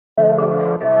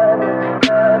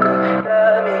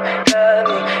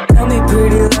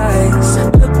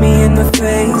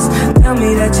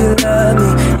that you love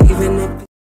me, even if.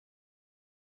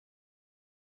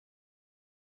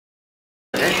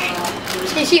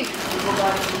 See.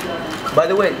 By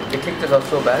the way, the kickers are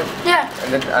so bad. Yeah.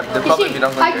 And then the problem you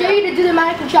don't I dare you to do the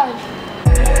mannequin challenge.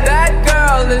 That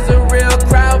girl is a real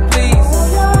crowd, please.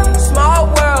 Small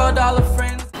world, all her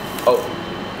friends. Oh.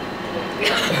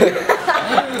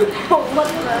 What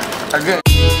the?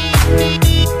 Again.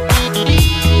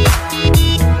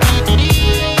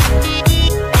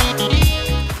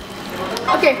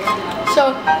 Okay,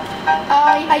 so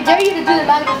I dare you to do the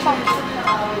mannequin challenge.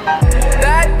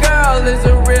 That girl is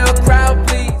a real crowd,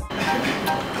 please.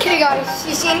 Okay guys,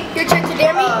 you see your turn to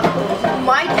dare me?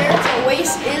 My dare to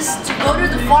Oasis is to go to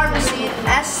the pharmacy and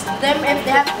ask them if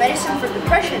they have medicine for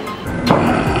depression.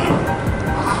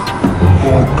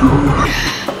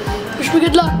 Wish me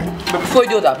good luck. But before you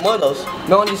do that, Molo's,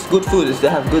 not only is good food, is they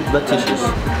have good butt tissues.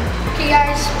 Okay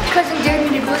guys, cousin dared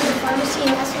me to go to the pharmacy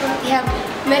and ask them if they have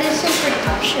medicine for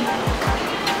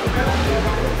depression.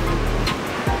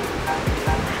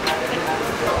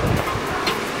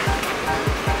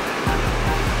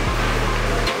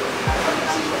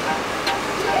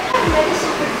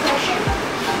 Medicine for depression?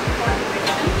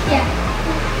 Yeah.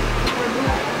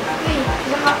 Wait,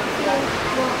 because I'm not feeling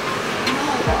well.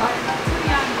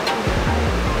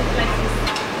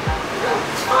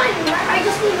 It's fine. I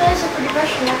just need medicine for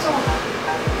depression, that's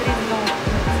all.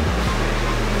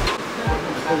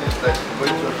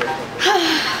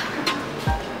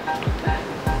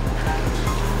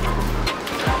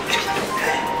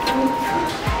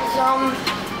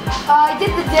 I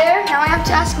did the dare. Now I have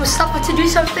to ask Mustafa to do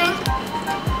something.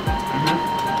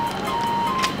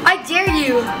 I dare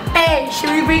you. Hey, should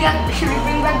we bring back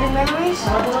the memories?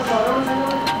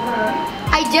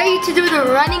 I dare you to do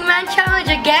the Running Man challenge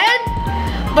again,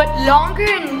 but longer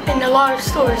and in a lot of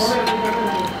stores.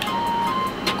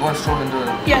 Go on stroll and do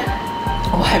it. Yeah.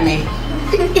 Why me?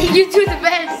 You do the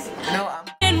best. No, I'm.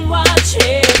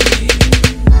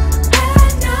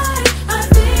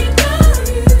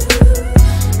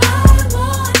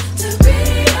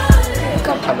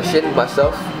 I'm ashamed of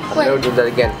myself. I'll Wait. never do that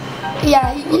again.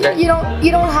 Yeah, Okay. you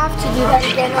don't have to do that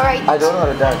again, alright? I don't know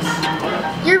how to dance.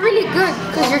 You're really good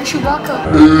because you're Chewbacca.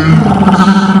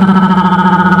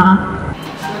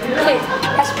 Okay,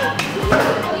 ask me.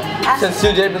 Since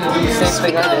you're able to do the same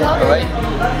thing I did, alright?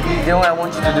 You know what I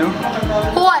want you to do?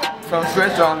 What? From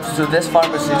restaurants to this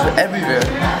pharmacy to everywhere,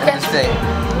 this thing,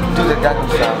 do the Gangnam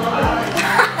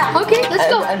Style. Okay, let's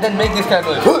go. And then make this kind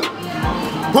of noise.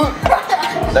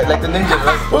 like the ninja,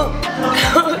 right?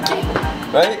 Okay,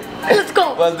 Right? let's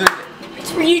go. Well, do it.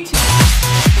 It's for YouTube.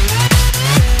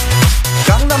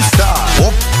 Gangnam Style.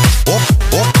 Op, op,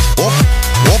 op, op,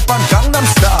 oppan Gangnam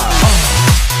Style.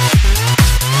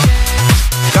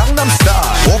 Gangnam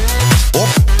Style. Op,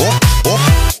 op, op, op,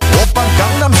 oppan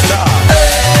Gangnam Style.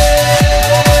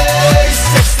 Hey,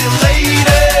 sexy lady.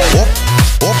 Op,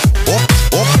 op, op,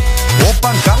 op,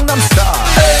 oppan Gangnam Style.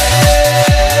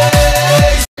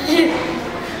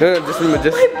 No, just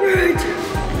My bird.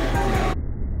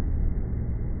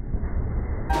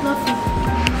 Nothing.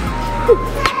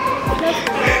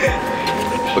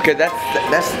 okay. That's.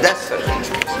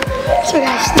 So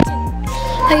guys,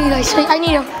 hey guys, I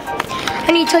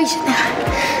need to tell you something.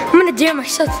 I'm gonna dare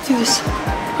myself to do this.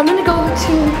 I'm gonna go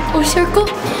to O Circle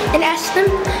and ask them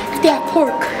if they have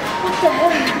pork. What the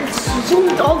hell? It's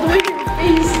zoomed all the way to your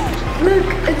face. Look,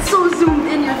 it's so zoomed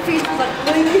in your face. It's like,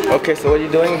 Okay, so what are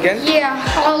you doing again? yeah,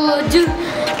 I'll go to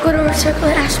O Circle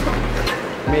and ask for.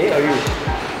 Me or you?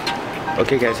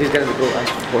 Okay, guys, he's gonna go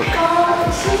ask for pork.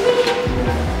 Excuse me.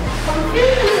 I'm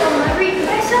feeling a little hungry. Can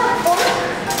I sell a pork?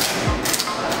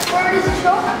 Where does it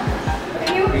show?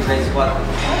 Are you?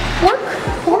 Pork?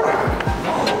 Pork?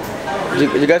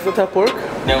 You guys don't have pork?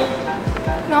 No.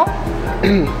 No.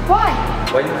 Why?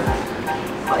 Why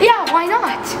not? Yeah, why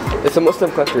not? It's a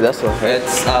Muslim country, that's why. Right?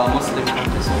 It's Muslim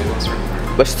country, so we don't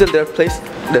serve. But still, there are places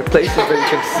where you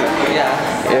can see.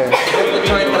 Yeah. Yeah. The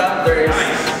joint that there is.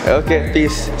 Okay,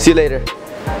 peace. See you later.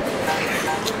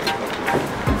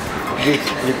 Dude,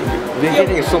 you've been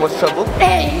getting in so much trouble.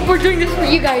 Hey, we're doing this for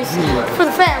you guys, for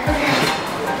the fam.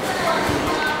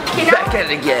 Okay, now Back at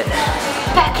it again.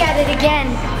 back at it again.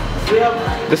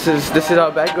 This is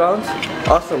our background.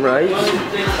 Awesome, right?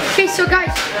 Okay, so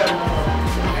guys.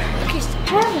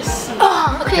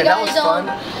 Okay, Okay, that was fun.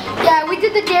 yeah, we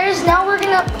did the dares. Now we're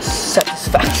gonna.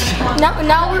 Satisfaction. Now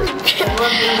we're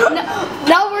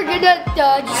now we're gonna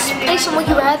just play some Would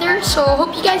You Rather. So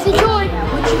hope you guys enjoy.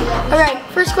 All right,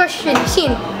 first question.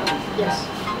 Yasin. Yes.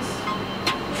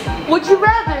 Would you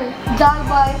rather die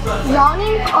by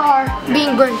drowning or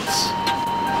being burnt?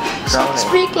 drowning.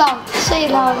 Speak loud. Say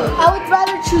it loud. I would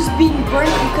rather choose being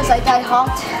burnt because I die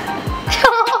hot.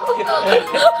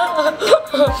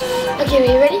 Okay,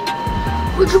 are you ready?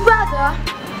 Would you rather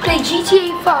play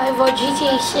GTA 5 or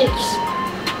GTA 6?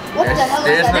 What the hell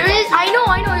is that? There is, I know,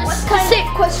 it's sick.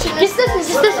 Question Just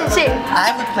listen, say it.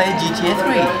 I would play GTA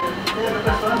 3.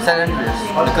 San Andreas.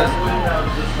 Because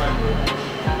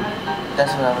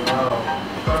that's what I would do.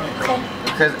 Okay.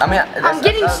 Because, I mean, I'm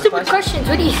getting that's stupid questions.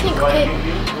 What do you think? Okay.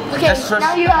 Okay, Just trust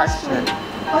now you the ask me.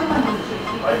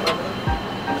 question.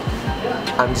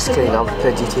 I'm just kidding, I would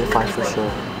play GTA 5 for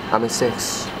sure. I'm in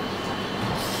 6.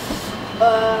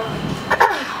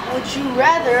 Would you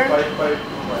rather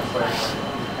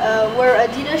wear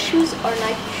Adidas shoes or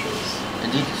Nike shoes?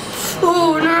 Adidas.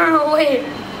 Oh, no, wait.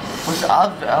 What's the I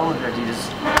would wear Adidas.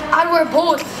 I'd wear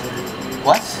both.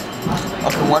 What?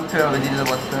 Okay, one pair of Adidas and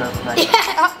one pair of Nike.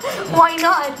 Yeah, why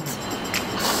not?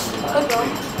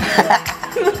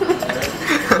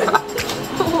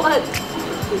 What?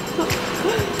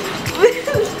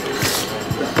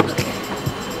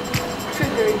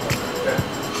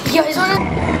 You guys wanna?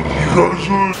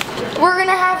 We're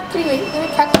gonna have 3. Wait, let me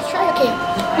practice try. Okay,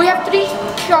 we have 3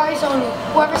 tries only.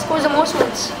 Whoever scores the most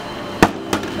wins.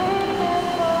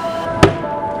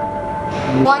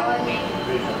 1.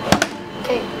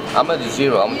 Okay. I'm gonna do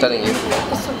 0, I'm telling you.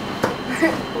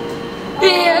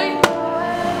 Yeah.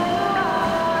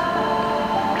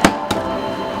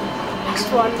 Next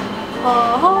one.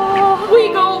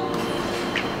 We go.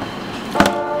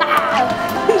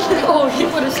 Oh, he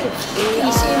put us in.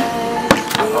 You see him?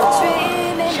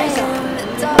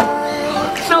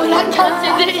 No, not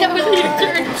Johnson. That was your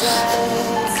turn.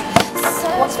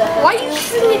 What the hell? Why are you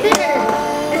shooting me there?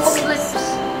 It's lips.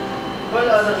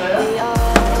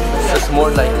 It's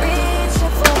more like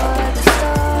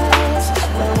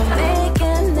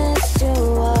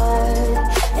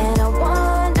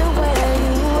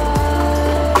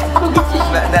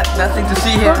nothing to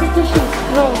see here.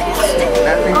 No.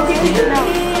 Nothing to see here.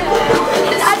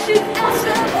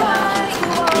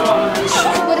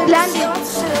 But it landed.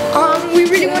 We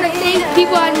really want to thank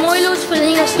people at Moilos for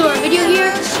letting us do our video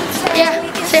here. Yeah,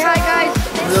 say hi guys.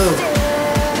 Hello.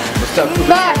 What's up?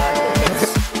 Bye.